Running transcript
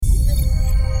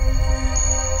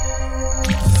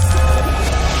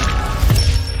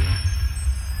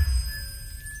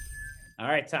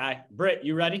right, Ty. Britt,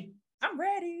 you ready? I'm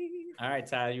ready. All right,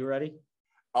 Ty, you ready?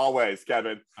 Always,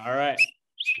 Kevin. All right.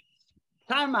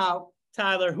 Timeout.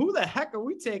 Tyler, who the heck are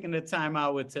we taking the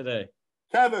timeout with today?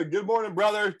 Kevin, good morning,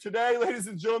 brother. Today, ladies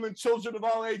and gentlemen, children of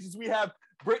all ages, we have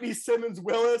Brittany Simmons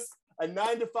Willis, a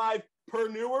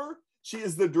 9-to-5-preneur. She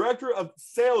is the director of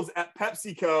sales at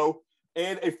PepsiCo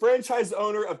and a franchise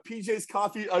owner of PJ's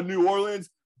Coffee of New Orleans.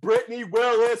 Brittany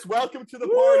Willis, welcome to the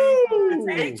party.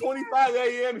 It's 8:25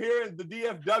 a.m. here in the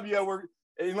DFW.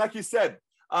 And like you said,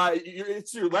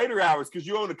 it's your later hours because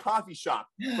you own a coffee shop.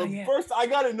 But first, I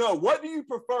got to know, what do you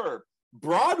prefer,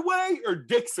 Broadway or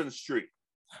Dixon Street?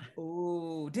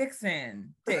 Ooh,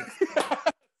 Dixon.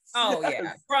 Oh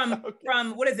yes.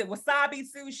 From what is it? Wasabi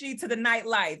sushi to the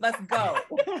nightlight. Let's go.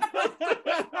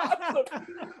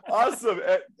 Awesome.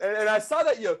 And I saw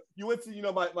that you went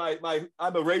to,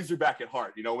 I'm a Razorback at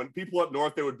heart. When people up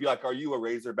north, they would be like, "Are you a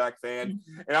Razorback fan?"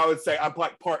 And I would say, "I'm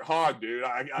like part hog, dude.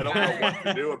 I don't know what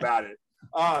to do about it."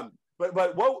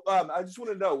 But what I just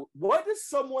want to know, what does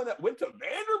someone that went to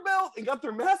Vanderbilt and got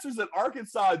their master's at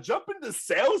Arkansas jump into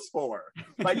sales for?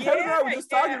 Like Kevin and I were just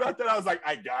talking about that. I was like,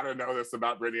 I gotta know this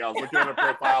about Brittany. I was looking at her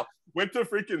profile, went to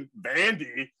freaking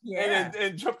Vandy,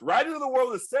 and jumped right into the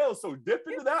world of sales. So dip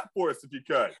into that for us if you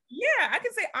could. Yeah, I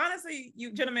can say honestly,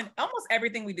 you gentlemen, almost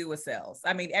everything we do is sales.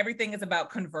 I mean, everything is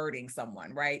about converting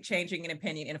someone, right? Changing an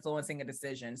opinion, influencing a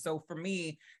decision. So for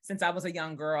me, since I was a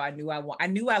young girl, I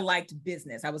knew I liked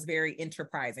business. I was very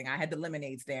enterprising. I had the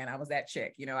lemonade stand. I was that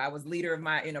chick. I was leader of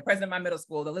my, president of my middle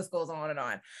school. The list goes on and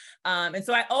on. And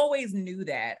so I always knew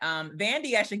that.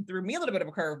 Vandy actually threw me a little bit of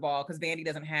a curveball because Vandy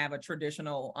doesn't have a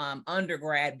traditional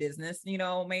undergrad business,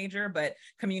 major, but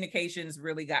communications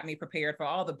really got me prepared for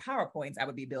all the PowerPoints I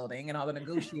would be building and all the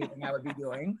negotiating I would be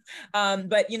doing.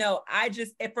 But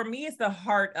for me, it's the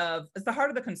heart of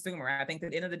the consumer. I think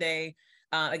at the end of the day,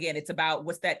 again, it's about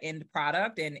what's that end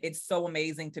product. And it's so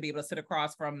amazing to be able to sit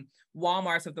across from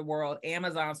Walmarts of the world,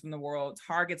 Amazons from the world,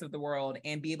 Targets of the world,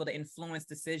 and be able to influence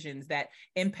decisions that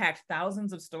impact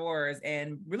thousands of stores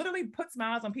and literally put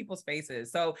smiles on people's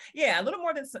faces. So yeah, a little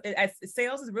more than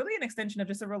sales is really an extension of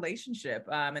just a relationship.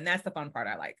 And that's the fun part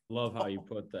I like. Love how you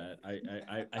put that.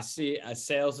 I see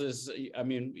sales is,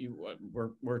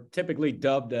 we're typically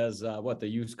dubbed as the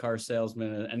used car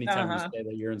salesman. Anytime you say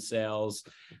that you're in sales,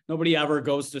 nobody ever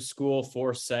goes to school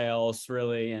for sales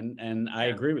really. And I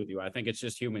agree with you. I think it's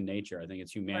just human nature. I think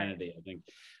it's humanity. Right. I think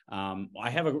I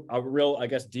have a real, I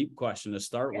guess, deep question to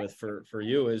start with for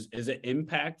you is it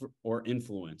impact or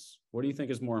influence? What do you think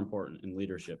is more important in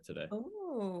leadership today?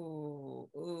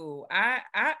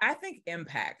 I think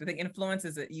impact. I think influence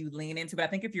is that you lean into, but I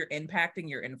think if you're impacting,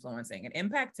 you're influencing. And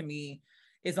impact to me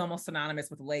is almost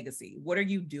synonymous with legacy. What are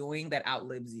you doing that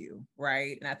outlives you,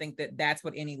 right? And I think that that's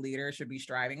what any leader should be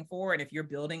striving for. And if you're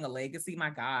building a legacy, my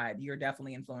God, you're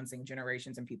definitely influencing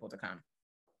generations and people to come.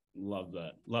 Love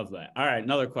that. All right,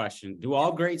 another question. Do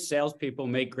all great salespeople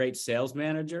make great sales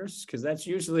managers? Because that's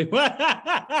usually what.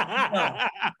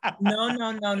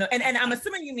 No. And I'm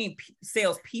assuming you mean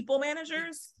sales people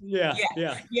managers. Yeah.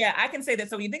 I can say that.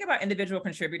 So when you think about individual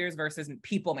contributors versus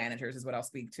people managers is what I'll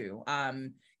speak to.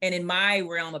 And in my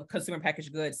realm of consumer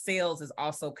packaged goods, sales is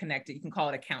also connected. You can call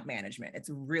it account management. It's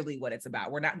really what it's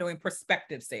about. We're not doing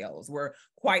prospective sales. We're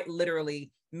quite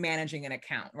literally managing an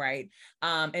account, right?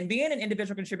 And being an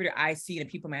individual contributor, IC, and a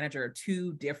people manager are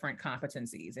two different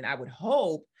competencies. And I would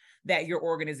hope that your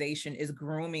organization is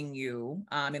grooming you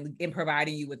and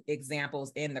providing you with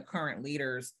examples in the current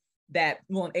leaders that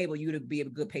will enable you to be a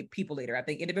good people leader. I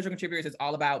think individual contributors is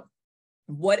all about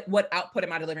what output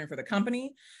am I delivering for the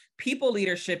company? People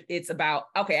leadership, it's about,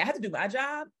 okay, I have to do my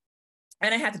job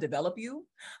and I have to develop you.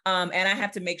 And I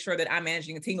have to make sure that I'm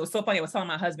managing a team. It was so funny. I was telling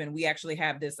my husband, we actually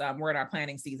have this, we're in our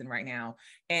planning season right now.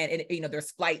 And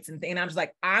there's flights and I'm just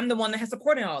like, I'm the one that has to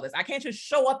coordinate all this. I can't just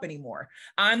show up anymore.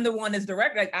 I'm the one that's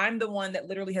direct. Like, I'm the one that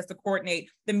literally has to coordinate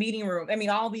the meeting room. I mean,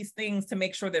 all these things to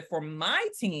make sure that for my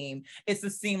team, it's a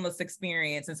seamless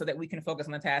experience. And so that we can focus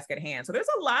on the task at hand. So there's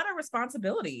a lot of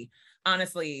responsibility.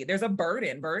 Honestly, there's a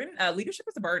burden. Leadership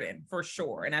is a burden for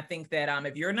sure. And I think that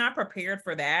if you're not prepared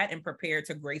for that and prepared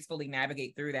to gracefully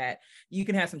navigate through that, you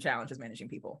can have some challenges managing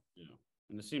people. Yeah.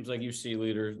 And it seems like you see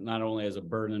leaders not only as a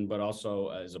burden, but also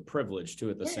as a privilege too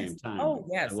at the same time. Oh,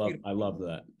 yes. I love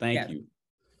that. Thank you.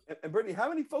 And Brittany, how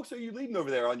many folks are you leading over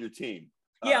there on your team?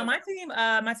 Yeah, my team,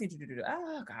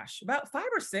 oh gosh, about 5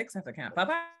 or 6, I have to count. About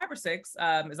 5 or 6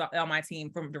 is on my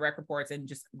team from direct reports and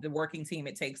just the working team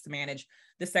it takes to manage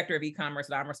the sector of e-commerce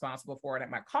that I'm responsible for. And at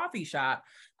my coffee shop,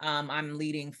 I'm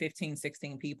leading 15,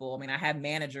 16 people. I mean, I have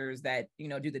managers that,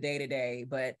 do the day-to-day,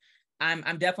 but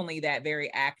I'm definitely that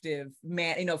very active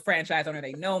man, franchise owner.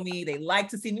 They know me. They like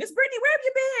to see me. Miss Brittany, where have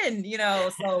you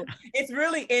been? So it's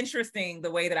really interesting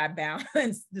the way that I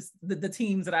balance the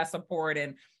teams that I support,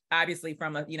 and obviously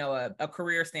from a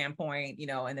career standpoint,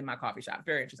 and then my coffee shop.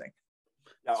 Very interesting.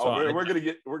 Yeah, we're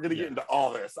gonna get into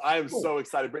all this. I am so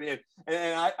excited, Brittany,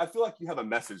 and I feel like you have a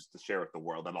message to share with the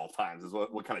world at all times. Is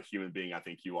what kind of human being I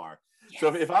think you are. Yes.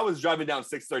 So if I was driving down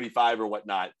 635 or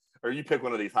whatnot, or you pick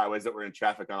one of these highways that we're in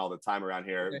traffic on all the time around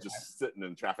here, just sitting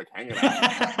in traffic, hanging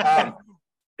out.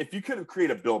 If you could create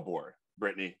a billboard,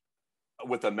 Brittany,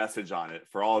 with a message on it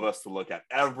for all of us to look at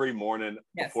every morning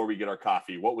before we get our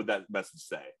coffee, what would that message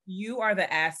say? You are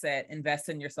the asset. Invest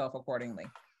in yourself accordingly.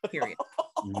 Period.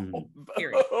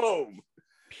 Period. Boom.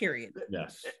 Period.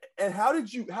 Yes. And how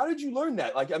did you learn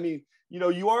that? Like, I mean,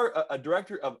 you are a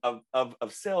director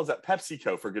of sales at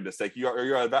PepsiCo, for goodness sake.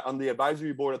 You're on the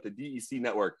advisory board at the DEC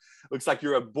network. Looks like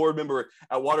you're a board member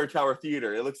at Water Tower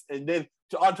Theater. And then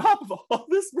on top of all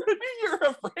this, Brittany, you're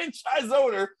a franchise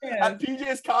owner at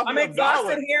PJ's Coffee. I'm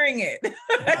exhausted hearing it.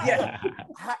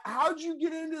 How'd you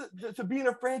get into being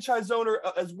a franchise owner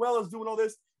as well as doing all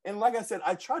this? And like I said,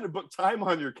 I tried to book time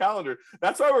on your calendar.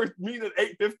 That's why we're meeting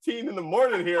at 8:15 in the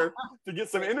morning here to get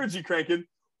some energy cranking.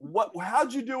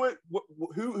 How'd you do it?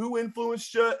 Who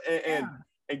influenced you? And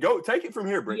go take it from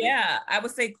here, Brittany. Yeah, I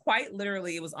would say quite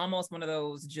literally, it was almost one of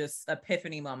those just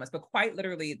epiphany moments, but quite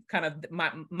literally kind of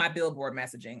my billboard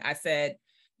messaging. I said,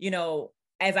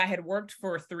 as I had worked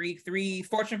for three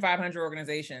Fortune 500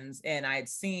 organizations, and I had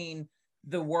seen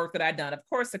the work that I'd done, of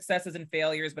course, successes and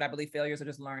failures, but I believe failures are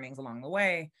just learnings along the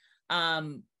way.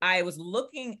 I was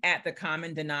looking at the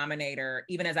common denominator,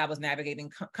 even as I was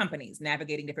navigating companies,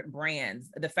 navigating different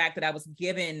brands, the fact that I was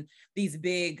given these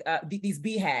big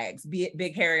BHAGs,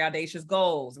 big, hairy, audacious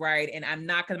goals, right? And I'm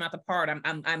knocking them out the park.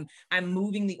 I'm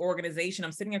moving the organization.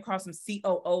 I'm sitting across some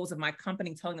COOs of my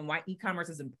company, telling them why e-commerce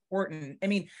is important. I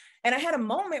mean, and I had a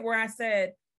moment where I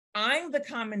said, I'm the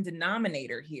common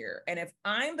denominator here. And if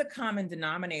I'm the common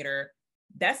denominator,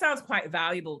 that sounds quite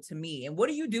valuable to me. And what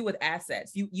do you do with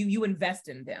assets? You invest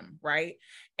in them, right?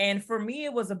 And for me,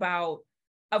 it was about,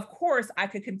 of course, I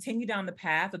could continue down the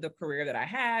path of the career that I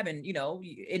have. And,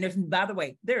 and there's, by the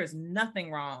way, there is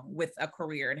nothing wrong with a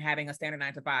career and having a standard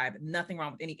 9 to 5, nothing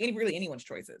wrong with really anyone's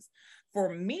choices.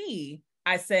 For me,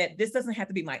 I said, this doesn't have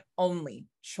to be my only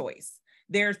choice.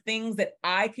 There are things that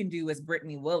I can do as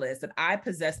Brittany Willis that I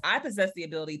possess. I possess the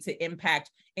ability to impact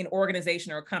an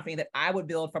organization or a company that I would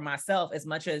build for myself as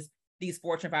much as these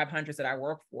Fortune 500s that I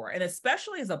work for. And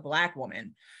especially as a Black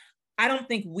woman, I don't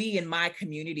think we in my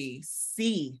community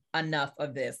see enough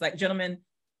of this. Like, gentlemen,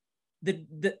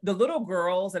 the little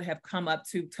girls that have come up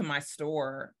to my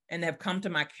store and have come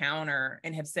to my counter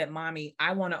and have said, Mommy,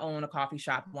 I want to own a coffee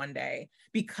shop one day,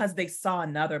 because they saw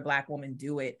another Black woman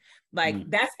do it. Like,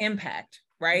 that's impact,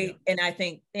 right? Yeah. And I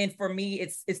think, and for me,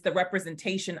 it's the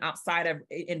representation outside of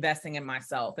investing in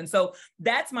myself. And so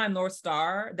that's my North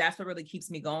Star. That's what really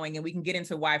keeps me going. And we can get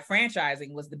into why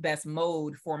franchising was the best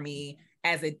mode for me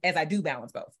as I do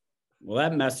balance both. Well,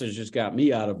 that message just got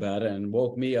me out of bed and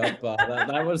woke me up.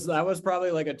 That was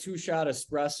probably like a 2-shot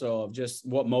espresso of just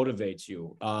what motivates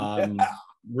you.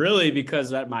 Really,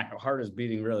 because my heart is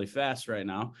beating really fast right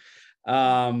now.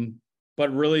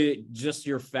 But really just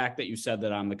your fact that you said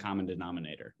that I'm the common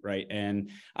denominator, right? And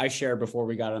I shared before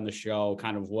we got on the show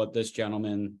kind of what this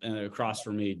gentleman across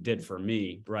from me did for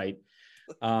me, right?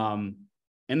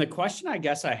 And the question I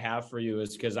guess I have for you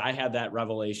is, because I had that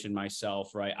revelation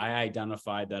myself, right? I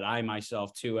identified that I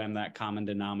myself too am that common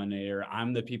denominator.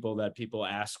 I'm the people that people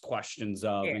ask questions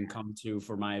of and come to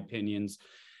for my opinions.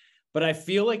 But I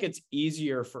feel like it's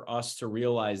easier for us to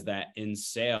realize that in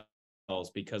sales,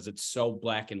 because it's so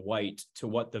black and white to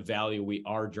what the value we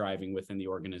are driving within the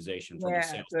organization from a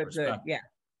sales perspective. Yeah,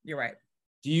 you're right.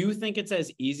 Do you think it's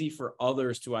as easy for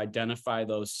others to identify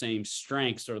those same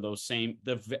strengths or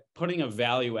putting a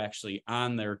value actually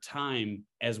on their time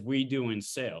as we do in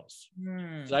sales?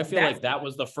 So I feel like that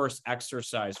was the first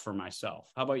exercise for myself.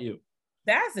 How about you?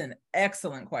 That's an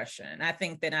excellent question. I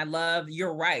think that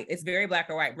you're right. It's very black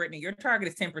or white. Brittany, your target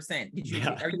is 10%.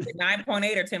 Are you at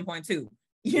 9.8 or 10.2?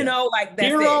 Like that's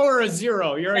hero or a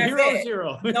zero. You're a hero,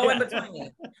 zero. No in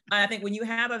between. I think when you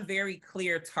have a very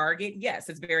clear target, yes,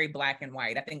 it's very black and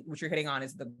white. I think what you're hitting on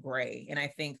is the gray. And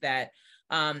I think that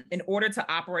in order to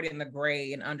operate in the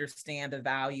gray and understand the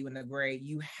value in the gray,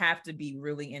 you have to be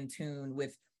really in tune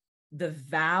with the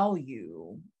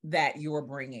value that you're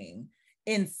bringing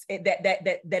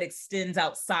that extends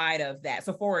outside of that.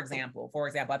 So for example,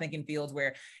 I think in fields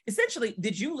where essentially,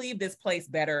 did you leave this place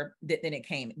better than it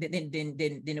came, than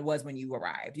it was when you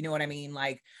arrived? You know what I mean?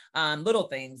 Like little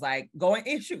things like going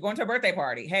to a birthday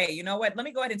party. Hey, you know what? Let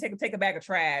me go ahead and take a bag of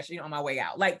trash, on my way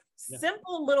out. Like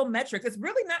simple little metrics. It's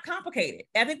really not complicated.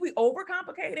 I think we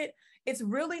overcomplicate it. It's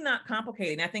really not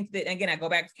complicated. And I think that, again, I go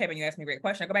back to Kevin, you asked me a great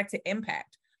question. I go back to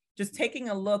impact, just taking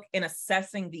a look and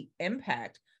assessing the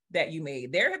impact that you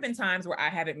made. There have been times where I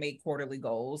haven't made quarterly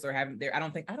goals or I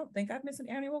don't think I've missed an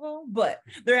annual goal, but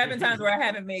there have been times where I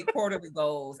haven't made quarterly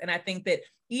goals. And I think that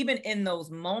even in those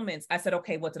moments, I said,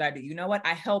 okay, what did I do? You know what?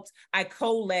 I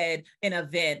co-led an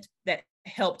event that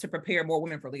helped to prepare more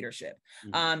women for leadership.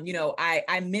 Mm-hmm.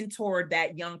 I mentored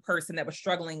that young person that was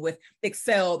struggling with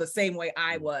Excel the same way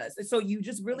I was. So you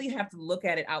just really have to look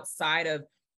at it outside of,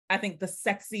 I think, the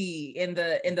sexy in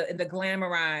the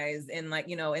glamorized and like,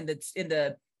 in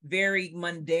the very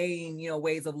mundane,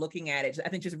 ways of looking at it. I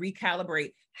think just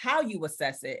recalibrate how you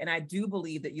assess it. And I do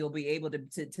believe that you'll be able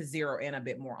to zero in a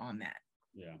bit more on that.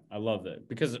 Yeah, I love that,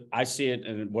 because I see it.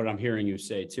 And what I'm hearing you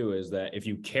say too, is that if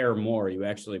you care more, you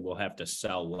actually will have to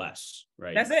sell less,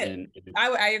 right? That's it. And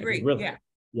I agree. Really,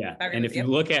 yeah. And if you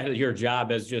look at your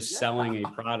job as just selling a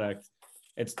product,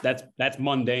 that's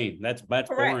mundane. That's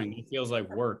boring. It feels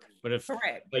like work. But if,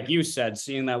 like you said,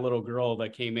 seeing that little girl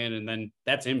that came in, and then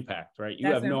that's impact, right? You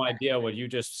have no idea what you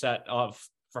just set up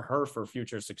for her for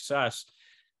future success,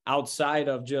 outside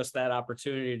of just that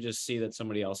opportunity to just see that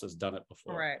somebody else has done it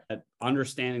before. Right. That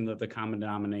understanding the common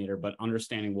denominator, but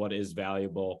understanding what is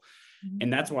valuable. Mm-hmm.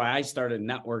 And that's why I started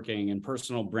networking and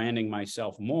personal branding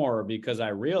myself more, because I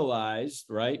realized,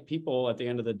 right, people at the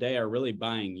end of the day are really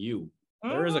buying you.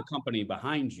 There is a company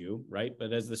behind you, right?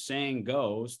 But as the saying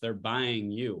goes, they're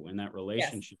buying you in that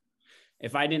relationship.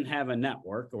 Yes. If I didn't have a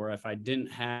network, or if I didn't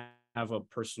have a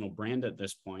personal brand at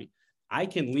this point, I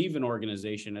can leave an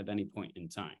organization at any point in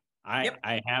time.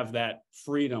 I have that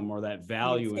freedom or that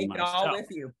value in myself. Take it all with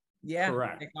you. Yeah.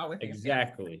 Correct.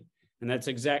 Exactly. And that's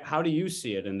how do you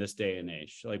see it in this day and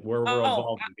age? Like where we're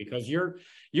evolving, because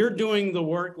you're doing the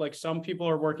work. Like some people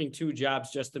are working 2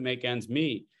 jobs just to make ends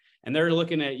meet. And they're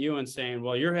looking at you and saying,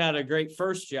 well, you had a great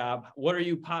first job. Why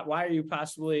are you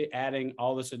possibly adding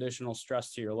all this additional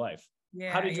stress to your life?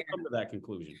 Yeah, how did you come to that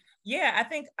conclusion? Yeah, I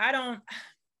think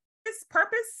this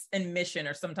purpose and mission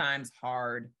are sometimes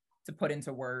hard to put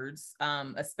into words,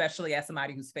 especially as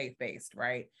somebody who's faith-based,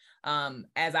 right?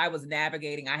 As I was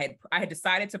navigating, I had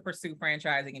decided to pursue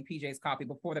franchising in PJ's Coffee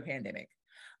before the pandemic.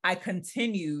 I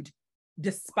continued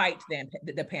despite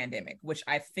the pandemic, which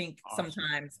I think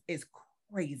sometimes is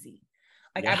crazy.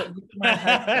 Like I would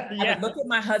look at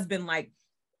my husband like,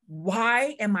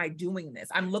 why am I doing this?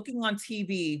 I'm looking on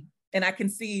TV and I can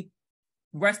see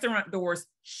restaurant doors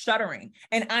shuttering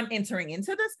and I'm entering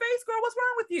into this space. Girl, what's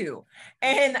wrong with you?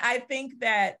 And I think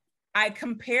that I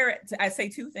compare it to, I say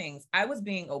 2 things. I was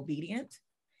being obedient,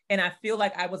 and I feel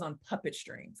like I was on puppet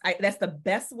strings. That's the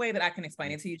best way that I can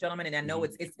explain it to you, gentlemen. And I know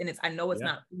I know it's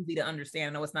not easy to understand.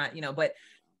 I know it's not, but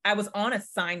I was on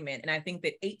assignment. And I think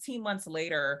that 18 months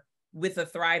later, with a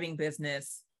thriving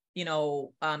business,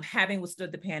 having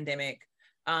withstood the pandemic,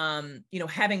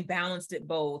 having balanced it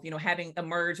both, having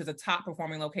emerged as a top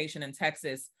performing location in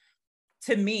Texas,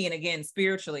 to me, and again,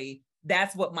 spiritually,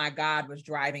 that's what my God was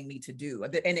driving me to do.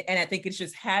 And I think it's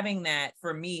just having that,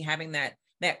 for me, having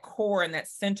that core and that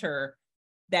center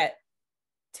that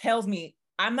tells me,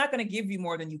 I'm not going to give you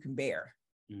more than you can bear.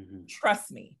 Mm-hmm.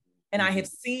 Trust me. And I have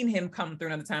seen him come through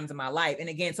in other times in my life. And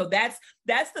again, so that's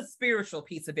the spiritual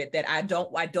piece of it that I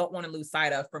don't want to lose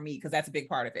sight of for me, because that's a big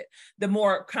part of it. The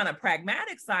more kind of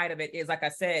pragmatic side of it is, like I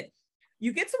said,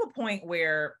 you get to a point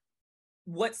where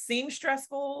what seems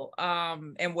stressful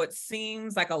and what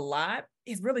seems like a lot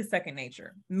is really second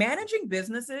nature. Managing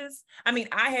businesses, and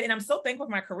I'm so thankful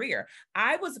for my career.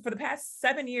 For the past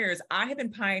 7 years, I have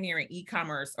been pioneering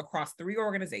e-commerce across 3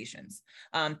 organizations.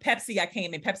 Pepsi,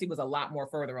 Pepsi was a lot more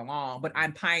further along, but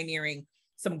I'm pioneering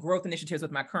some growth initiatives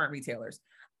with my current retailers.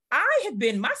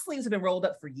 My sleeves have been rolled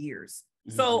up for years.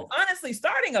 Mm-hmm. So honestly,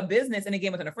 starting a business, and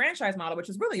again, within a franchise model, which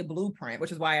is really a blueprint,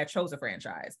 which is why I chose a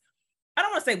franchise. I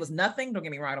don't want to say it was nothing. Don't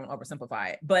get me wrong. I don't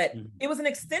oversimplify it, but it was an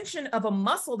extension of a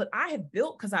muscle that I had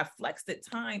built because I flexed it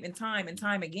time and time and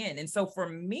time again. And so for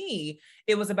me,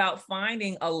 it was about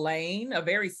finding a lane, a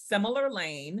very similar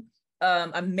lane,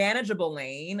 a manageable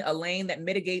lane, a lane that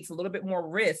mitigates a little bit more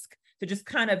risk to just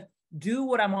kind of do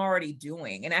what I'm already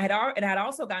doing. And I had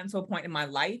also gotten to a point in my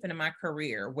life and in my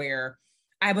career where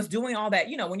I was doing all that,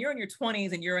 when you're in your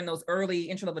 20s and you're in those early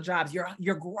entry-level jobs,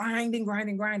 you're grinding.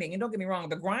 And don't get me wrong,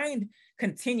 the grind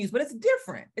continues, but it's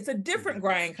different. It's a different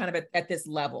grind kind of at this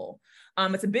level.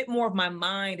 It's a bit more of my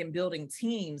mind and building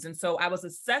teams. And so I was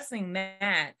assessing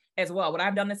that as well. Would I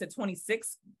have done this at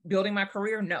 26, building my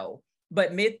career? No,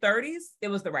 but mid-30s, it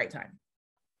was the right time.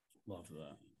 Love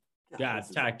that. God,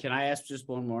 Ty, can I ask just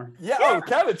one more? Yeah. Oh,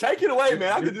 Kevin, take it away,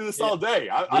 man. I could do this all day.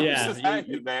 I'm just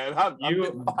hanging, man. I'm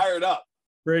getting fired up.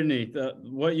 Brittany,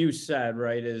 what you said,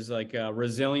 right, is like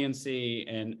resiliency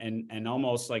and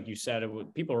almost like you said,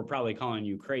 people were probably calling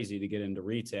you crazy to get into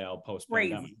retail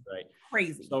post-pandemic, right?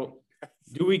 Crazy. So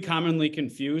do we commonly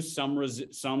confuse some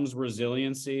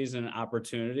resiliencies and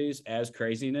opportunities as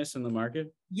craziness in the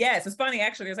market? Yes, it's funny.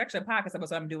 Actually, there's actually a podcast about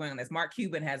what I'm doing on this. Mark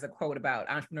Cuban has a quote about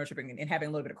entrepreneurship and having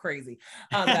a little bit of crazy.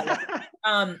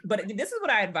 But this is what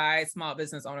I advise small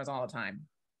business owners all the time.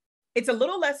 It's a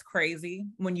little less crazy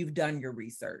when you've done your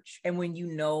research and when you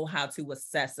know how to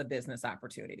assess a business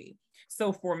opportunity.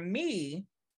 So for me,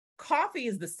 coffee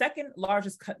is the second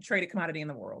largest traded commodity in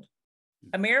the world.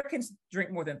 Americans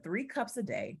drink more than 3 cups a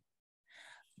day.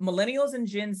 Millennials and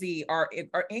Gen Z are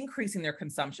increasing their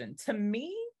consumption. To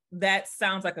me, that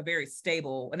sounds like a very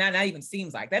stable, and not even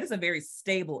seems like, that is a very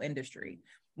stable industry.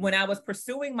 When I was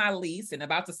pursuing my lease and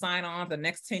about to sign on for the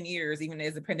next 10 years, even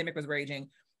as the pandemic was raging,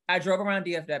 I drove around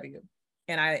DFW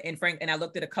and I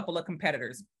looked at a couple of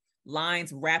competitors,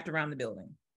 lines wrapped around the building.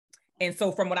 And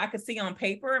so from what I could see on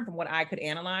paper and from what I could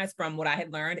analyze from what I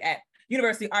had learned at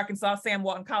University of Arkansas, Sam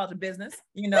Walton College of Business,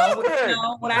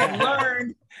 what I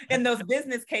learned in those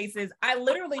business cases, I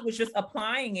literally was just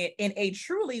applying it in a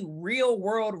truly real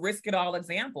world risk it all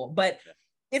example. But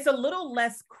it's a little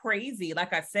less crazy,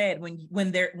 like I said, when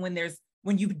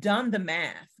you've done the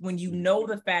math, when you know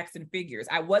the facts and figures.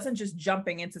 I wasn't just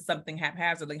jumping into something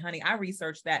haphazardly, honey. I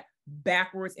researched that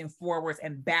backwards and forwards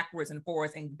and backwards and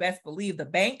forwards, and best believe the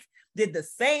bank did the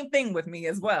same thing with me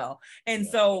as well. And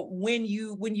so when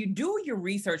you do your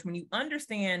research, when you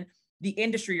understand the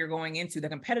industry you're going into, the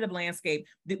competitive landscape,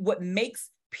 what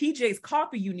makes PJ's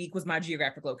Coffee unique was my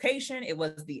geographic location. It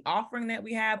was the offering that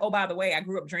we have. Oh, by the way, I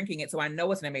grew up drinking it, so I know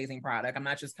it's an amazing product. I'm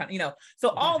not just so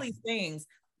all these things.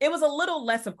 It was a little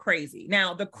less of crazy.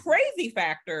 Now, the crazy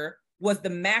factor was the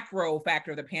macro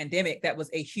factor of the pandemic. That was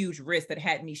a huge risk that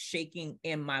had me shaking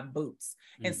in my boots,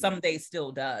 and some days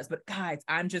still does. But guys,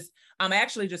 I'm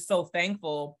actually just so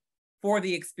thankful for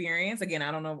the experience. Again,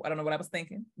 I don't know what I was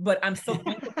thinking, but I'm so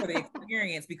thankful for the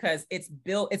experience because it's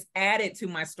added to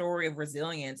my story of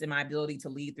resilience and my ability to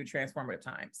lead through transformative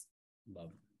times. Love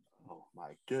it. Oh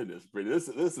my goodness, Brittany,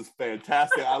 this is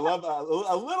fantastic. I love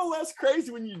a little less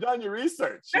crazy when you've done your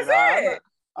research.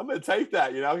 I'm going to take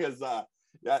that, because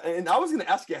and I was going to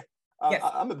ask you. Yes.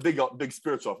 I'm a big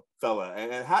spiritual fella,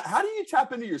 and how do you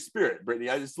tap into your spirit, Brittany?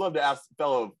 I just love to ask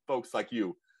fellow folks like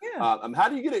you. Yeah. How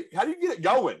do you get it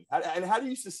going, and how do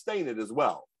you sustain it as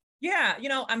well? Yeah,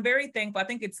 I'm very thankful. I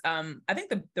think it's I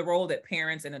think the role that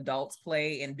parents and adults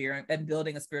play in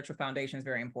building a spiritual foundation is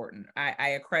very important. I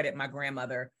accredit my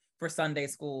grandmother for Sunday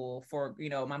school, for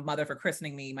my mother for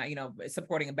christening me, my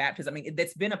supporting a baptism. I mean,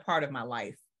 that's been a part of my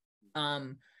life.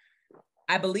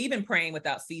 I believe in praying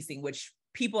without ceasing, which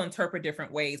people interpret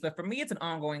different ways, but for me, it's an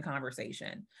ongoing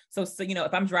conversation. So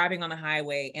if I'm driving on the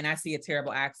highway and I see a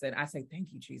terrible accident, I say,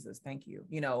 "Thank you, Jesus. Thank you.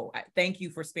 Thank you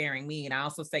for sparing me." And I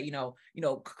also say,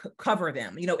 cover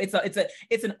them.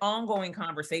 It's an ongoing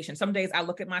conversation. Some days I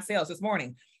look at my sales this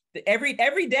morning.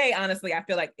 Every day, honestly, I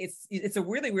feel like it's a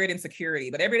really weird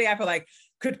insecurity, but every day I feel like,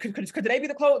 could today be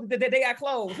the day I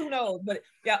close? Who knows? But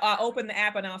yeah, I open the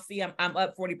app and I'll see I'm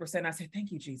up 40%. I say, "Thank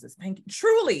you, Jesus. Thank you."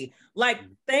 Truly,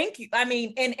 thank you. I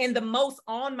mean, and the most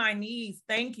on my knees,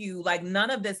 thank you. Like,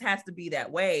 none of this has to be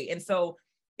that way. And so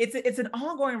it's an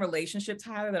ongoing relationship,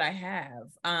 Tyler, that I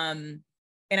have.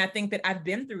 And I think that I've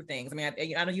been through things. I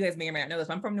mean, I know you guys may or may not know this.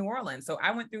 I'm from New Orleans. So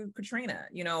I went through Katrina.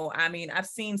 I've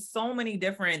seen so many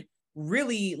different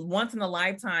really once in a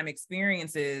lifetime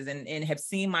experiences and have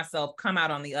seen myself come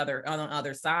out on the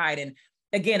other side. And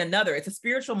again, it's a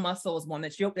spiritual muscle is one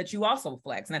that you also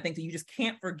flex. And I think that you just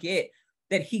can't forget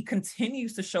that he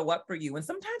continues to show up for you. And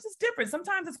sometimes it's different.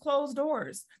 Sometimes it's closed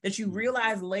doors that you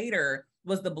realize later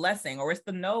was the blessing, or it's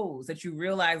the no's that you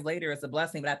realize later is the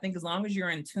blessing. But I think as long as you're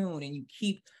in tune and you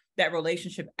keep that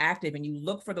relationship active and you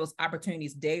look for those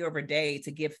opportunities day over day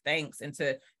to give thanks and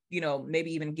to,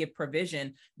 maybe even give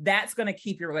provision, that's going to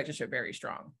keep your relationship very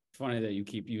strong. Funny that you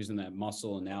keep using that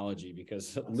muscle analogy,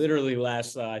 because literally I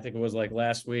think it was like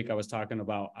last week, I was talking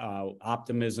about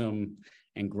optimism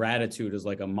and gratitude is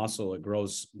like a muscle. It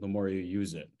grows the more you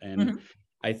use it. And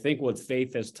I think what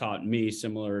faith has taught me,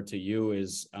 similar to you,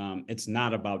 is it's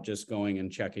not about just going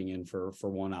and checking in for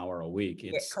 1 hour a week.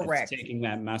 It's taking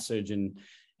that message and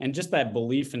just that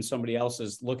belief in somebody else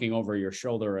is looking over your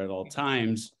shoulder at all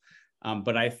times.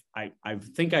 But I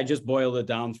think I just boiled it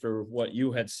down through what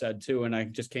you had said too. And I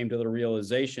just came to the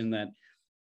realization that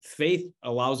faith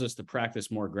allows us to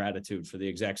practice more gratitude for the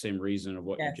exact same reason of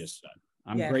what you just said.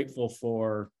 I'm grateful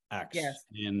for X.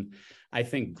 And I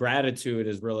think gratitude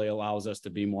really allows us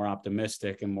to be more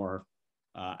optimistic and more,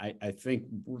 I think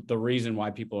the reason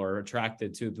why people are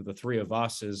attracted to the three of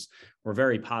us is we're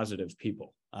very positive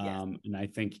people. And I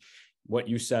think what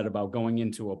you said about going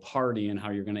into a party and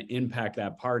how you're going to impact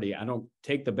that party, I don't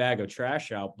take the bag of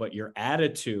trash out, but your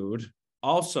attitude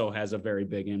also has a very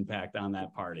big impact on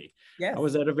that party. I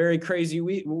was at a very crazy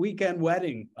weekend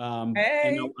wedding.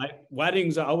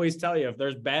 Weddings, I always tell you, if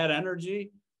there's bad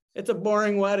energy, it's a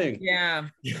boring wedding.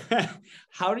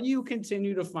 How do you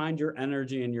continue to find your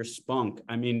energy and your spunk?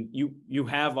 I mean, you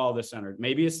have all this energy.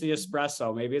 Maybe it's the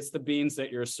espresso, maybe it's the beans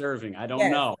that you're serving. I don't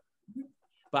know.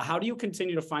 But how do you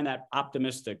continue to find that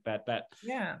optimistic,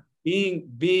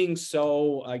 being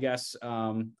so, I guess,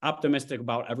 optimistic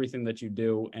about everything that you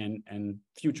do and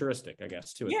futuristic, I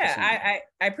guess, too. I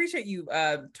appreciate you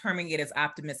terming it as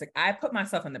optimistic. I put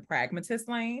myself in the pragmatist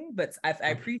lane, but I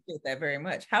appreciate that very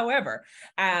much. However,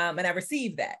 and I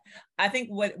receive that. I think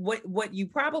what you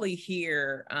probably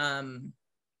hear,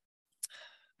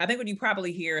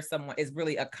 someone is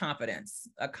really a confidence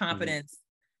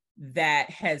that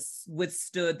has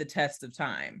withstood the test of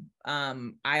time.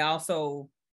 I also,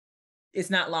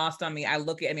 it's not lost on me. I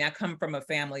come from a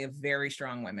family of very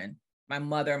strong women, my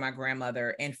mother, my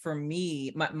grandmother. And for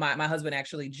me, my husband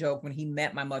actually joked when he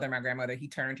met my mother and my grandmother, he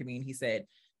turned to me and he said,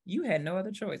 "You had no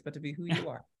other choice but to be who you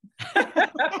are."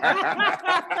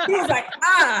 He was like,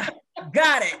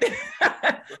 got it.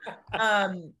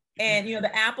 And,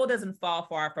 the apple doesn't fall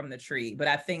far from the tree, but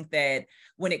I think that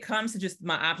when it comes to just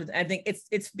my options, I think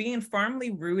it's being firmly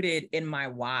rooted in my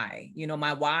why.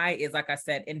 My why is, like I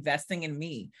said, investing in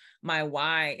me. My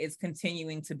why is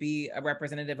continuing to be a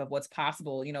representative of what's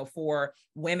possible, for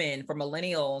women, for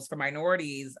millennials, for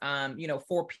minorities,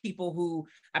 for people who,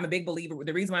 I'm a big believer.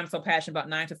 The reason why I'm so passionate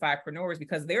about 9-to-5preneurs,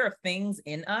 because there are things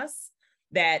in us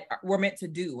that we're meant to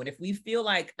do. And if we feel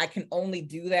like I can only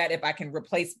do that if I can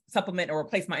supplement or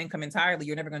replace my income entirely,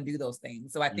 you're never going to do those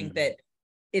things. So I think that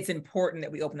it's important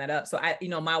that we open that up. So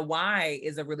my why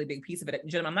is a really big piece of it.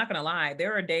 Gentlemen, I'm not going to lie.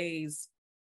 There have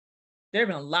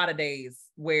been a lot of days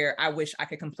where I wish I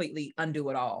could completely undo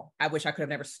it all. I wish I could have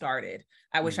never started.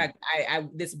 I wish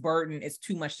this burden is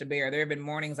too much to bear. There have been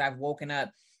mornings I've woken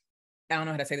up, I don't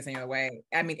know how to say this any other way.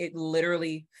 I mean, it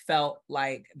literally felt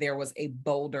like there was a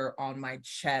boulder on my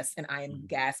chest and I am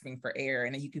gasping for air.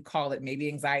 And you could call it maybe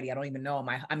anxiety. I don't even know.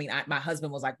 My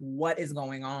husband was like, "What is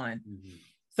going on?"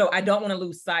 So I don't want to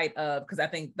lose sight of, because I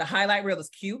think the highlight reel is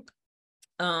cute,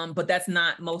 but that's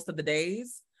not most of the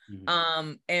days.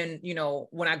 And,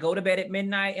 when I go to bed at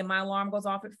midnight and my alarm goes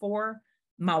off at 4,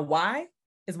 my why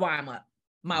is why I'm up.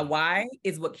 My why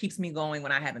is what keeps me going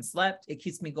when I haven't slept. It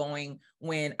keeps me going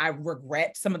when I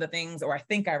regret some of the things, or I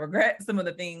think I regret some of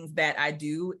the things that I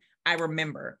do. I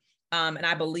remember. And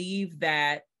I believe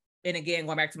that, and again,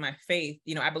 going back to my faith,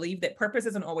 I believe that purpose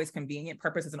isn't always convenient.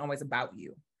 Purpose isn't always about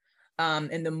you.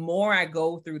 And the more I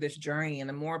go through this journey and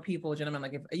the more people, gentlemen,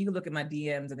 like if you can look at my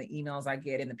DMs and the emails I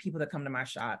get and the people that come to my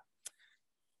shop,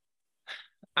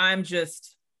 I'm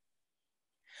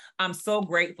so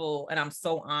grateful and I'm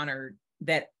so honored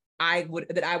that I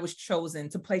was chosen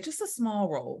to play just a small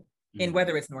role in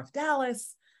whether it's North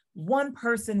Dallas, one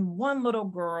person, one little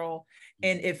girl.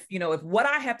 And if what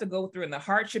I have to go through and the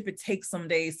hardship it takes some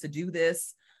days to do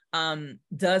this,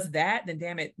 does that, then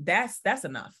damn it, that's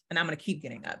enough. And I'm going to keep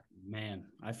getting up. Man,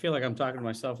 I feel like I'm talking to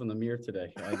myself in the mirror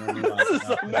today. I don't know why. This is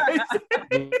so nice.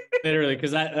 Literally,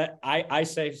 because I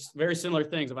say very similar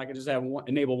things. If I could just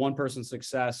enable one person's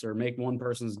success or make one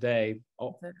person's day,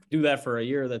 do that for a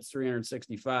year, that's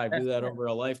 365. Do that over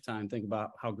a lifetime. Think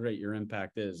about how great your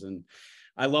impact is. And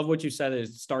I love what you said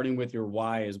is starting with your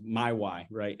why is my why,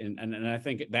 right? And I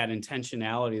think that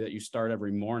intentionality that you start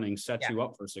every morning sets you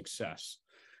up for success.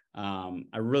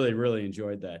 I really, really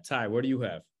enjoyed that. Ty, what do you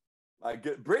have?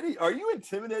 Brittany, are you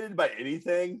intimidated by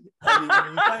anything?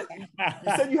 I mean,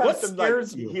 you said you have some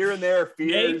here and there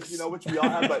fears, which we all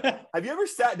have. But have you ever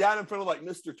sat down in front of like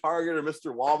Mr. Target or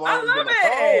Mr. Walmart? I love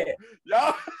it.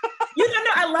 Yeah.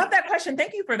 I love that question.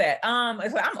 Thank you for that. I'm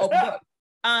open book.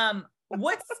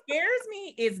 What scares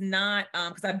me is not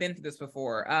because I've been through this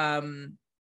before.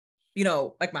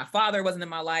 Like my father wasn't in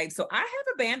my life, so I have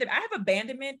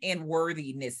abandonment and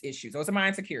worthiness issues. Those are my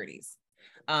insecurities.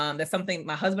 That's something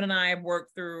my husband and I have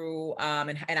worked through,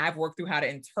 and I've worked through how to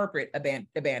interpret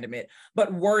abandonment.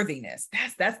 But worthiness,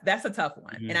 that's a tough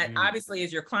one. Mm-hmm. And obviously,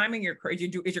 as you're climbing your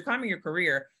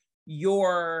career,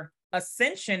 your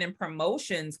ascension and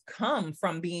promotions come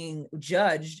from being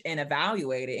judged and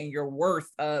evaluated, and your worth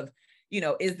of,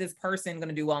 is this person going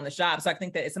to do well on the job? So I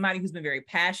think that as somebody who's been very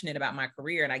passionate about my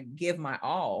career and I give my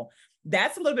all,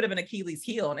 that's a little bit of an Achilles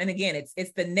heel. And again,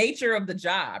 it's the nature of the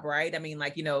job, right? I mean,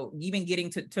 like, even getting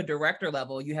to director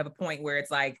level, you have a point where it's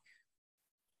like,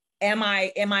 am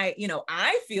I,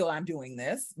 I feel I'm doing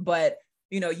this, but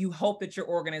you hope that your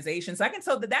organization. So I can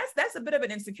tell that's a bit of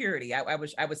an insecurity. I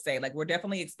would say, like, we're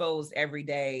definitely exposed every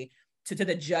day to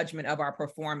the judgment of our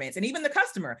performance, and even the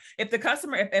customer. If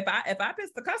I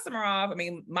piss the customer off, I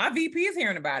mean, my VP is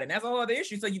hearing about it, and that's a whole other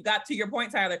issue. So you got, to your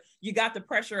point, Tyler, you got the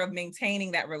pressure of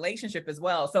maintaining that relationship as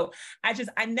well. So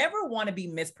I never want to be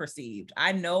misperceived.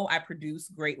 I know I produce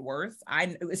great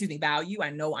value. I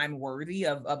know I'm worthy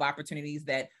of opportunities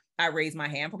that I raise my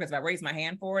hand for, because if I raise my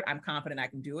hand for it, I'm confident I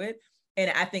can do it. And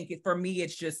I think for me,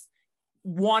 it's just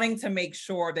wanting to make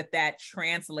sure that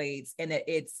translates, and that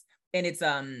it's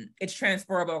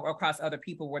transferable across other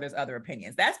people where there's other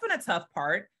opinions. That's been a tough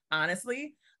part,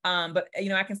 honestly. But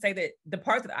I can say that the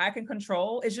part that I can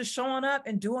control is just showing up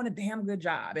and doing a damn good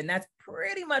job. And that's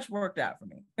pretty much worked out for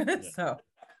me. Yeah. So.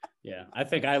 Yeah, I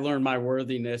think I learned my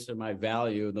worthiness and my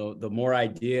value, the more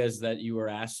ideas that you were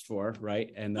asked for,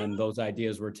 right? And then those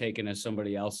ideas were taken as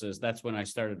somebody else's. That's when I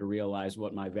started to realize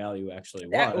what my value actually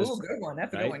was. Oh, good one.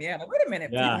 That's a right? good one. Yeah. But wait a minute.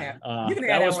 Yeah, you can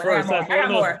that was first. That's one of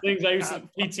those more. things I used to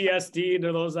PTSD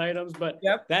to those items. But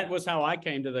yep. That was how I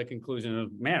came to the conclusion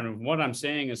of, man, what I'm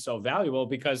saying is so valuable,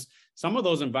 because some of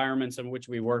those environments in which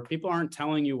we work, people aren't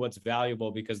telling you what's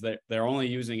valuable because they're only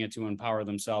using it to empower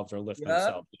themselves or lift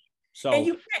themselves. So, and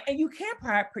you can't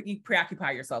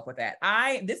preoccupy yourself with that.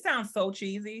 This sounds so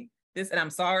cheesy, and I'm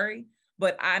sorry,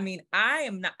 but I mean, I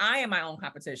am my own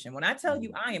competition. When I tell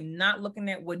you, I am not looking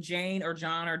at what Jane or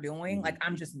John are doing. Like,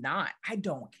 I'm just not. I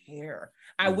don't care.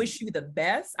 I wish you the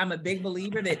best. I'm a big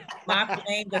believer that my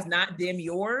flame does not dim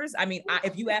yours. I mean,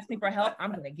 if you ask me for help,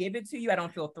 I'm going to give it to you. I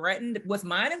don't feel threatened. What's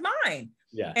mine is mine.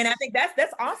 Yeah. And I think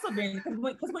that's also been,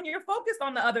 because when you're focused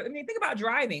on the other, I mean, think about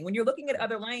driving. When you're looking at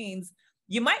other lanes,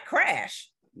 you might crash.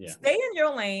 Yeah. Stay in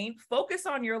your lane, focus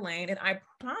on your lane. And I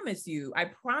promise you,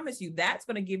 that's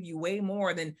going to give you way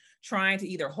more than trying to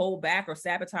either hold back or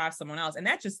sabotage someone else. And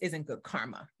that just isn't good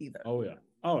karma either. Oh, yeah.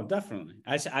 Oh, definitely.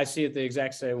 I see it the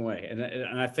exact same way. And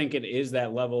I think it is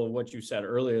that level of what you said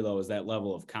earlier, though, is that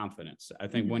level of confidence. I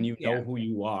think when you know who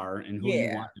you are and who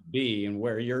you want to be and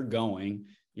where you're going,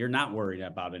 you're not worried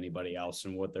about anybody else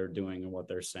and what they're doing and what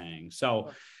they're saying.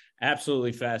 So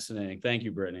absolutely fascinating. Thank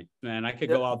you, Brittany. Man, I could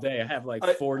go all day. I have like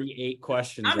 48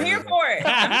 questions. I'm here for it.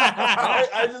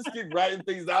 I just keep writing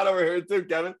things out over here too,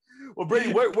 Kevin. Well,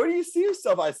 Brittany, where do you see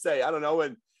yourself? I say, I don't know.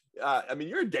 And I mean,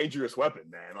 you're a dangerous weapon,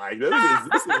 man. Like, this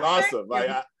is awesome.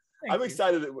 Like, I'm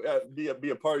excited to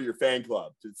be a part of your fan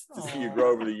club to see you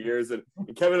grow over the years. And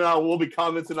Kevin and I will be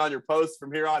commenting on your posts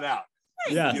from here on out.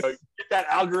 Yeah, get that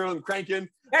algorithm cranking.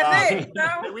 That's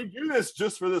it. We do this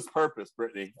just for this purpose,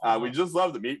 Brittany. We just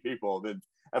love to meet people. And then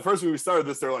at first when we started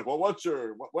this, they're like, "Well, why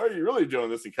are you really doing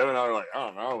this?" And Kevin and I are like, "I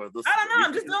don't know.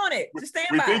 I'm just doing it. Just stand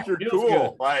by. We think you're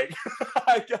cool." Like,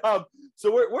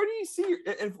 so where do you see?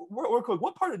 And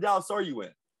what part of Dallas are you in?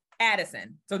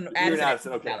 Addison. So you're in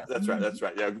Addison. Okay, Dallas. That's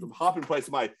right. Yeah, Hopping Place.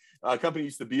 My company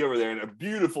used to be over there in a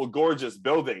beautiful, gorgeous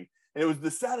building. And it was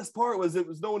the saddest part was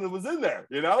no one was in there.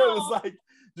 It was like,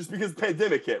 just because the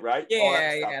pandemic hit, right?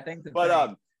 Yeah. Thanks.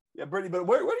 But Brittany, but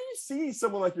where do you see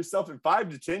someone like yourself in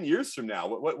 5 to 10 years from now?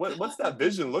 What's that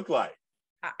vision look like?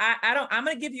 I don't. I'm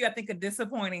going to give you, I think, a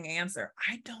disappointing answer.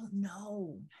 I don't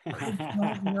know. And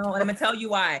I'm going to tell you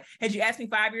why. Had you asked me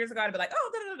 5 years ago, I'd be like,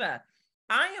 oh,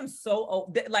 I am so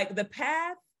old. Like, the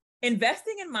path,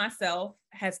 investing in myself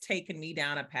has taken me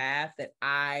down a path that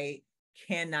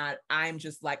I'm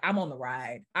just like, I'm on the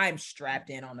ride. I'm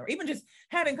strapped in on even just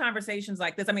having conversations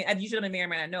like this. I mean, you should have been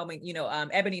married. I know. I mean,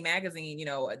 Ebony Magazine,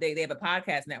 they have a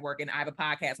podcast network, and I have a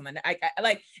podcast on that. I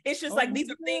like, it's just like, these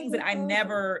are things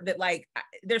that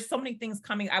there's so many things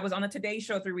coming. I was on the Today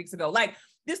Show 3 weeks ago. Like,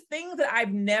 there's things that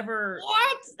I've never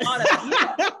thought of.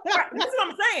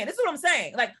 This is what I'm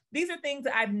saying. Like, these are things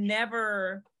that I've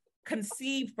never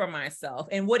conceived for myself.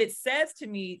 And what it says to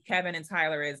me, Kevin and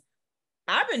Tyler, is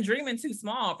I've been dreaming too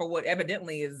small for what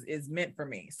evidently is meant for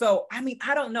me. So, I mean,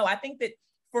 I don't know. I think that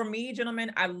for me,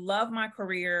 gentlemen, I love my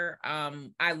career.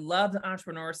 I love the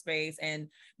entrepreneur space. And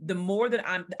the more that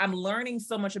I'm learning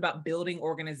so much about building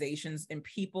organizations and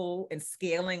people and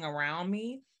scaling around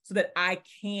me so that I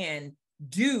can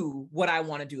do what I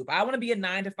want to do. If I want to be a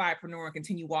 9-to-5preneur and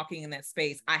continue walking in that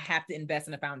space, I have to invest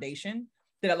in a foundation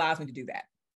that allows me to do that.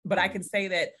 But I can say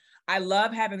that I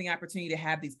love having the opportunity to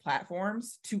have these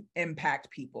platforms to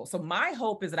impact people. So my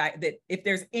hope is that if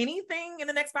there's anything in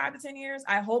the next 5 to 10 years,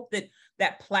 I hope that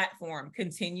that platform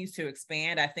continues to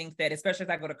expand. I think that, especially as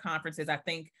I go to conferences, I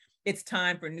think it's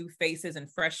time for new faces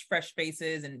and fresh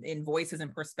faces and voices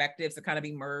and perspectives to kind of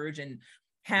emerge and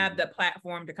have the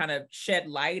platform to kind of shed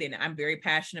light. And I'm very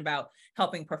passionate about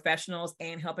helping professionals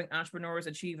and helping entrepreneurs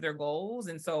achieve their goals.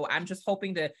 And so I'm just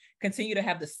hoping to continue to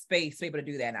have the space to be able to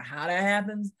do that. Now, how that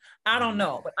happens, I don't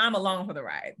know, but I'm along for the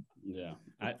ride. Yeah.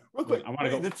 Real quick, I want to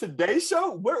go. The Today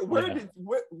Show? What?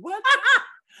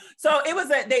 So it was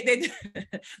they did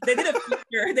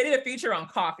a feature on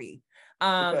coffee.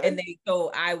 Okay. And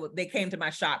they came to my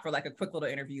shop for like a quick little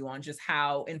interview on just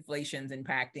how inflation's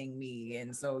impacting me.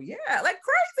 And so, yeah, like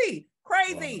crazy,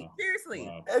 wow. Seriously.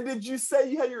 Wow. And did you say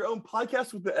you had your own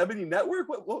podcast with the Ebony Network?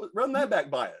 What run that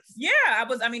back by us? Yeah,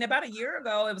 about a year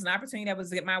ago, it was an opportunity that was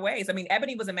to get my way. So,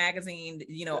 Ebony was a magazine,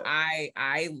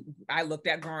 I looked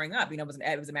at growing up, it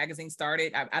was a magazine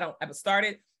started. I was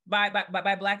started by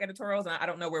Black editorials. And I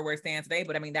don't know where it stands today,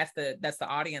 but that's the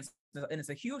audience. And it's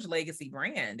a huge legacy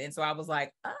brand. And so I was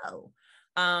like, oh,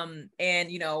 I'm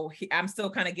still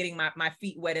kind of getting my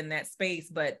feet wet in that space,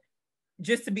 but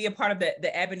just to be a part of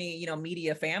the Ebony,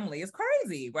 media family is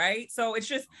crazy. Right. So it's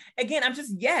just, again, I'm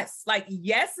just, yes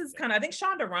is kind of, I think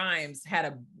Shonda Rhimes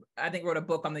wrote a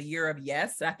book on the year of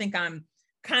yes. I think I'm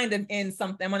kind of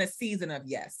I'm on a season of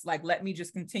yes. Like, let me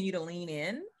just continue to lean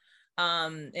in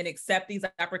and accept these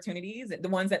opportunities, the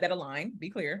ones that align, be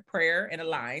clear, prayer and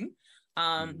align.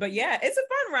 But yeah, it's a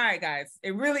fun ride, guys.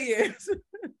 It really is.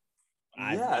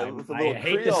 I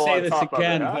hate to say this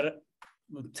again, but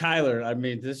Tyler,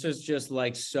 this is just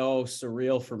like so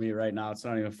surreal for me right now. It's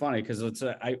not even funny because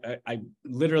I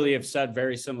literally have said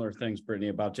very similar things, Brittany,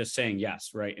 about just saying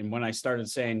yes, right? And when I started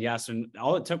saying yes, and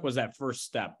all it took was that first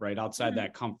step, right, outside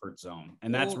that comfort zone.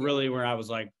 And that's really where I was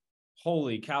like,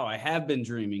 holy cow, I have been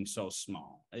dreaming so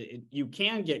small. You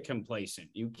can get complacent.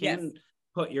 You can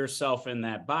put yourself in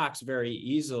that box very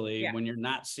easily when you're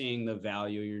not seeing the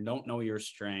value, you don't know your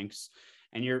strengths,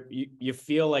 and you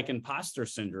feel like imposter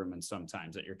syndrome, and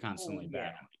sometimes that you're constantly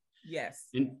battling. Yes.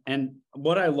 And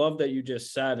what I love that you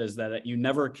just said is that you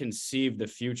never conceive the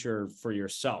future for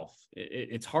yourself.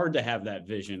 It's hard to have that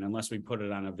vision unless we put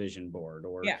it on a vision board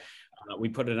or we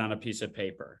put it on a piece of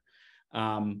paper.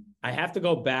 I have to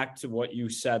go back to what you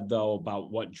said, though,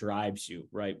 about what drives you,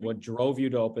 right? What drove you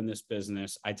to open this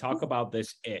business. I talk about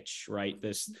this itch, right?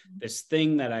 This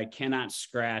thing that I cannot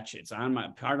scratch. It's on my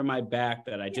part of my back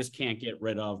that I just can't get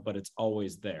rid of, but it's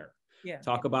always there. Yeah.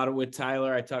 Talk about it with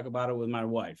Tyler. I talk about it with my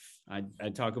wife. I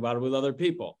talk about it with other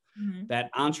people. That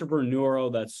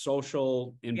entrepreneurial, that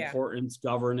social importance,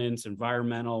 governance,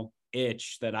 environmental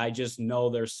itch that I just know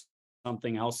there's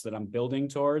something else that I'm building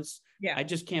towards. Yeah. I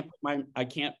just can't I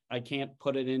can't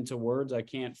put it into words. I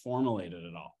can't formulate it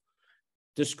at all.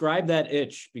 Describe that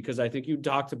itch, because I think you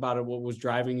talked about it, what was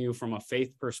driving you from a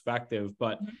faith perspective,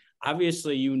 but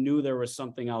obviously you knew there was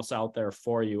something else out there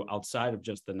for you outside of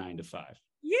just the 9-to-5.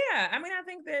 Yeah. I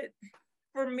think that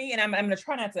for me, and I'm going to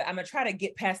try to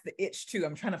get past the itch too.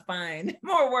 I'm trying to find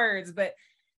more words, but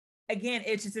again,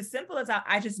 it's just as simple as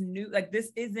I just knew, like,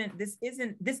 this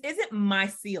isn't my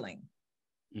ceiling.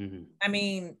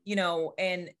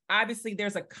 And obviously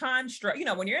there's a construct,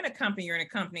 when you're in a company,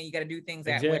 you got to do things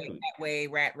that way,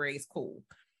 rat race, cool.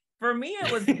 For me,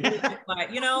 it was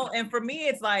like, and for me,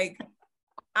 it's like,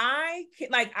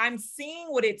 I'm seeing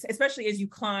what it's, especially as you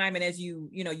climb and as you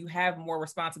have more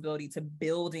responsibility to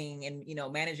building and,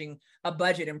 managing a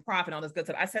budget and profit and all this good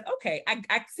stuff. I said, okay,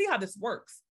 I see how this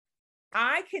works.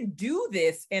 I can do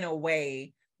this in a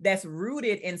way that's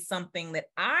rooted in something that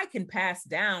I can pass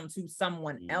down to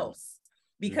someone else,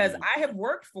 because I have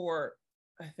worked for,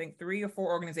 I think, 3 or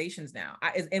 4 organizations now.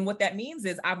 And what that means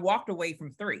is I've walked away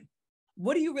from 3.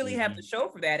 What do you really have to show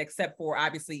for that, except for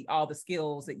obviously all the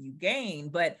skills that you gain?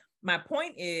 But my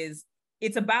point is,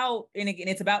 it's about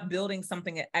building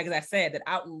something that, as I said, that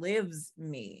outlives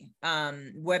me,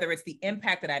 whether it's the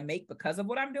impact that I make because of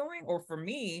what I'm doing, or for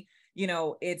me,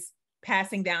 it's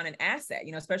passing down an asset,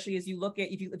 especially as you look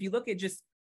at, if you look at just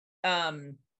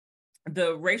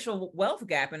the racial wealth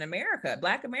gap in America.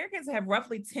 Black Americans have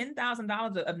roughly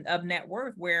 $10,000 of net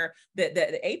worth, where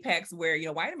the apex, where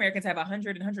white Americans have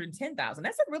 100 and 110,000.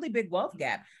 That's a really big wealth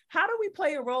gap. How do we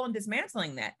play a role in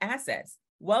dismantling that? Assets,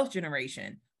 wealth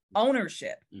generation,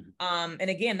 ownership. And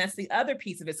again, that's the other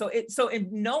piece of it. So in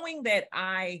knowing that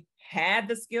I had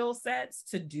the skill sets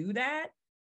to do that,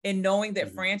 And knowing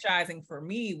that franchising for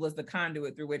me was the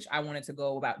conduit through which I wanted to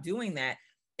go about doing that,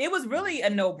 it was really a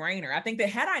no-brainer. I think that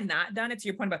had I not done it, to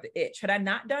your point about the itch, had I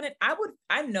not done it,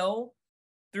 I know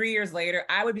 3 years later,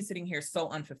 I would be sitting here so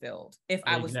unfulfilled if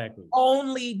I was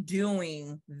only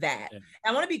doing that. Yeah.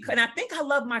 I want to be, and I think I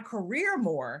love my career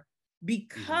more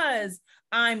because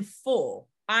I'm full,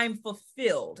 I'm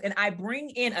fulfilled, and I bring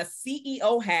in a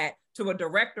CEO hat to a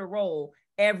director role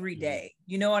every day.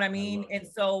 You know what I mean? And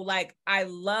so like, I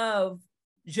love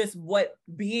just what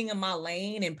being in my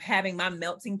lane and having my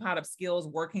melting pot of skills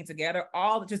working together,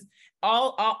 all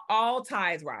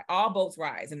tides rise, all boats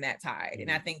rise in that tide. And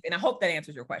I think, and I hope that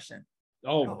answers your question.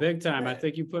 Oh, big time. I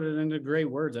think you put it into great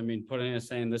words. I mean, putting it,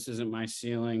 saying this isn't my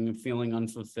ceiling, feeling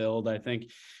unfulfilled. I think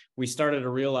we started to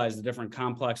realize the different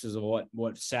complexes of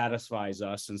what satisfies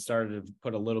us, and started to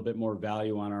put a little bit more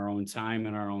value on our own time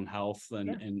and our own health,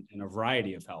 and a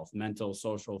variety of health, mental,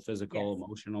 social, physical,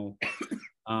 emotional.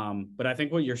 But I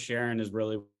think what you're sharing is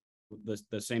really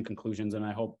the same conclusions. And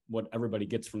I hope what everybody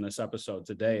gets from this episode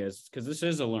today is, because this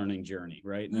is a learning journey,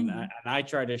 right? And I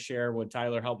try to share what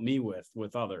Tyler helped me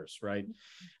with others, right?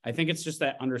 I think it's just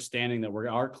that understanding that we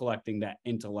are collecting that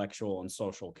intellectual and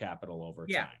social capital over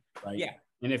time, right? Yeah.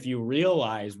 And if you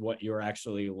realize what you're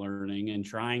actually learning and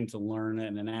trying to learn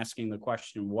it, and asking the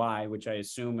question why, which I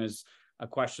assume is a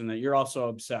question that you're also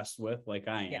obsessed with, like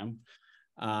I am,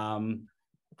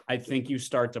 I think you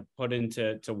start to put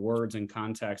into words and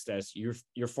context as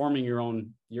you're forming your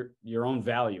own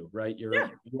value, right?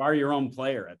 You are your own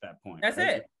player at that point. That's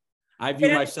right? it. I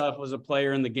view myself as a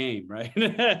player in the game, right?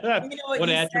 What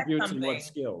attributes and what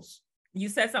skills? You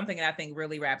said something that I think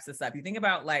really wraps this up. You think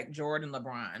about like Jordan,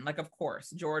 LeBron, like, of course,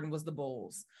 Jordan was the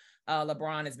Bulls.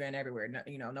 LeBron has been everywhere,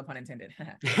 no pun intended.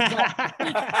 But,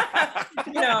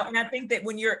 and I think that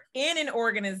when you're in an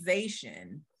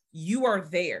organization, you are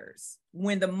theirs.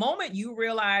 When the moment you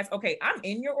realize, okay, I'm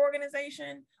in your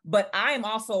organization, but I am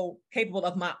also capable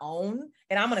of my own,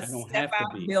 and I'm going to step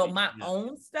out and build my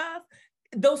own stuff.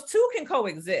 Those two can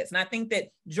coexist. And I think that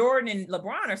Jordan and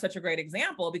LeBron are such a great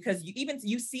example, because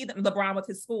you see them, LeBron with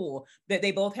his school, that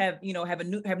they both have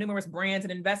numerous brands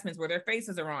and investments where their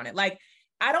faces are on it. Like,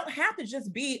 I don't have to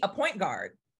just be a point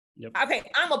guard. Yep. Okay,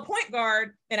 I'm a point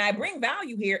guard and I bring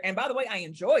value here. And by the way, I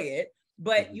enjoy it.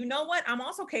 But you know what? I'm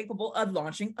also capable of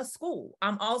launching a school.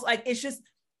 I'm also like, it's just,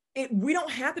 we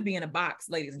don't have to be in a box,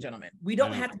 ladies and gentlemen. We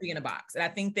don't have to be in a box. And I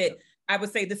think that I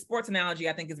would say the sports analogy,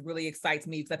 I think, is really excites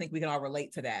me, because I think we can all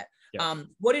relate to that. Yes.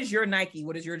 What is your Nike?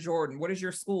 What is your Jordan? What is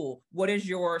your school? What is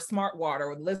your Smart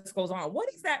Water? The list goes on.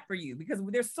 What is that for you? Because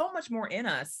there's so much more in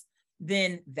us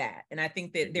than that. And I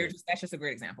think that that's just a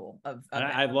great example of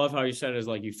I love how you said it, is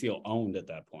like you feel owned at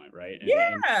that point, right?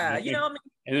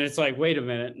 And it's like, wait a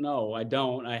minute, no, I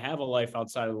don't. I have a life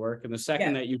outside of work. And the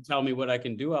second that you tell me what I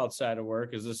can do outside of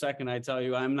work is the second I tell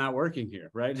you I'm not working here,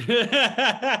 right? And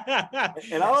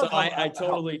I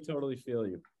totally feel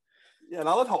you. Yeah, and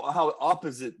I love how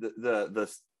opposite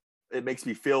it makes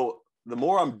me feel. The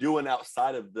more I'm doing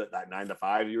outside of that 9 to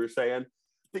 5 you were saying,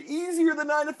 the easier the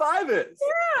 9 to 5 is.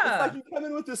 Yeah. It's like you come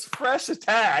in with this fresh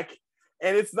attack,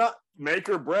 and it's not make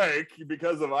or break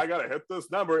because of I gotta hit this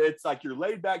number. It's like you're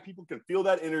laid back. People can feel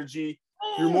that energy.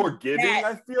 You're more giving.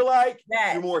 I feel like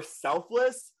you're more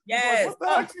selfless. Yes. Like, what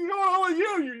the heck's going on with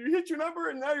you? You hit your number,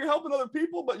 and now you're helping other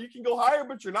people, but you can go higher,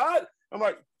 but you're not. I'm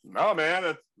like, no,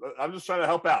 man. I'm just trying to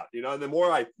help out. And the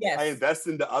more I invest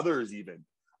into others, even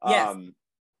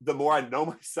the more I know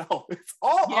myself. It's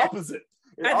all opposite.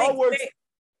 It all works.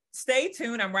 Stay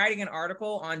tuned. I'm writing an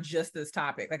article on just this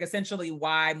topic, like essentially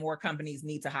why more companies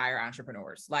need to hire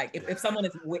entrepreneurs. Like if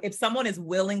someone is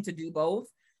willing to do both,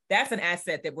 that's an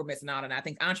asset that we're missing out on. I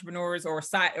think entrepreneurs or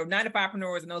 9 to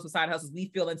 5preneurs and those with side hustles,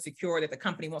 we feel insecure that the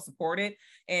company won't support it,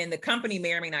 and the company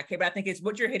may or may not care. But I think it's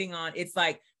what you're hitting on. It's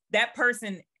like that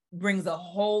person brings a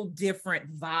whole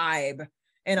different vibe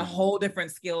and a whole different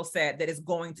skill set that is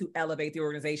going to elevate the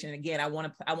organization. And again, I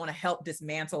want to help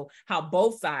dismantle how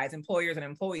both sides, employers and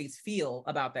employees, feel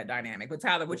about that dynamic. But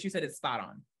Tyler, what you said is spot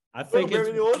on. I think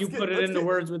you put it into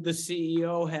words with the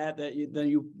CEO hat that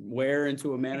you wear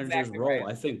into a manager's role. Right.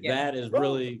 I think that is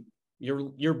really,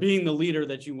 you're being the leader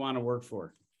that you want to work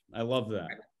for. I love that.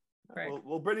 Right.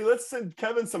 Well, Brittany, let's send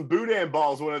Kevin some boudin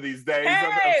balls one of these days.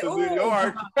 Hey, up to New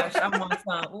York. Gosh, I want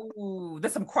some. Ooh,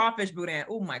 there's some crawfish boudin.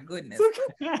 Oh my goodness.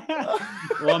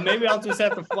 Well, maybe I'll just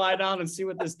have to fly down and see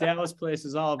what this Dallas place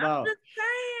is all about. I'm just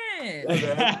saying.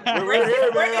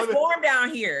 It's warm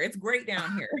down here. It's great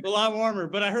down here. A lot warmer,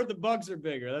 but I heard the bugs are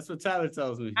bigger. That's what Tyler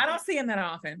tells me. I don't see him that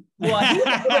often. Well,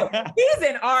 he's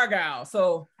in Argyle,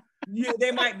 so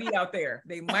they might be out there.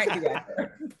 They might be out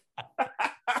there.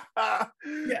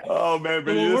 Yeah. Oh man,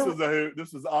 Brittany, Well,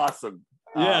 this was awesome.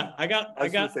 Yeah, I got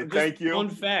say thank you. Fun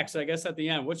facts, I guess, at the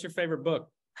end. What's your favorite book?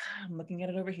 I'm looking at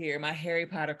it over here, my Harry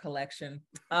Potter collection.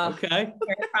 Okay.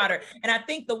 Harry Potter. And I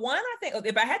think the one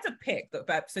if I had to pick,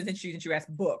 since you asked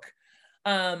book,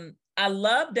 I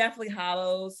love Deathly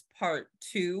Hallows Part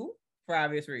 2 for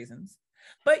obvious reasons.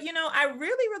 But I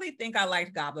really think I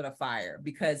liked Goblet of Fire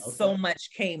because so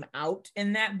much came out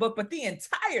in that book. But the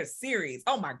entire series,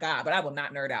 oh my God! But I will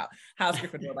not nerd out. House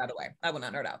Gryffindor, by the way, I will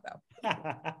not nerd out though.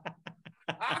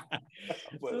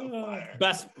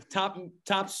 Best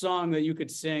top song that you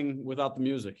could sing without the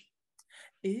music.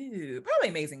 Ooh, probably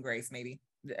Amazing Grace, maybe.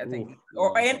 I think, Ooh,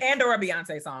 or a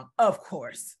Beyonce song, of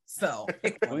course. So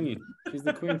queen, she's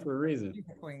the queen for a reason. She's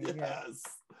the queen, yes.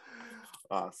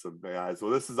 Awesome, guys.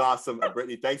 Well, this is awesome.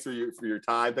 Brittany, thanks for your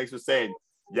time. Thanks for saying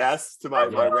yes to my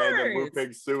random Woo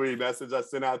Pig Suey message I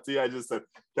sent out to you. I just said,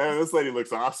 "Damn, this lady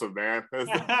looks awesome, man."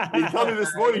 He told me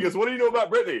this morning, he goes, "What do you know about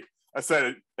Brittany?" I said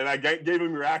it, and I gave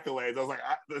him your accolades. I was like,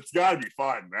 "It's got to be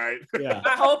fun, right?" Yeah.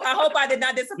 I hope I did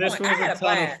not disappoint. I had a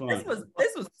blast.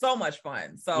 This was so much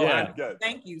fun. So yeah.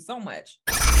 thank you so much.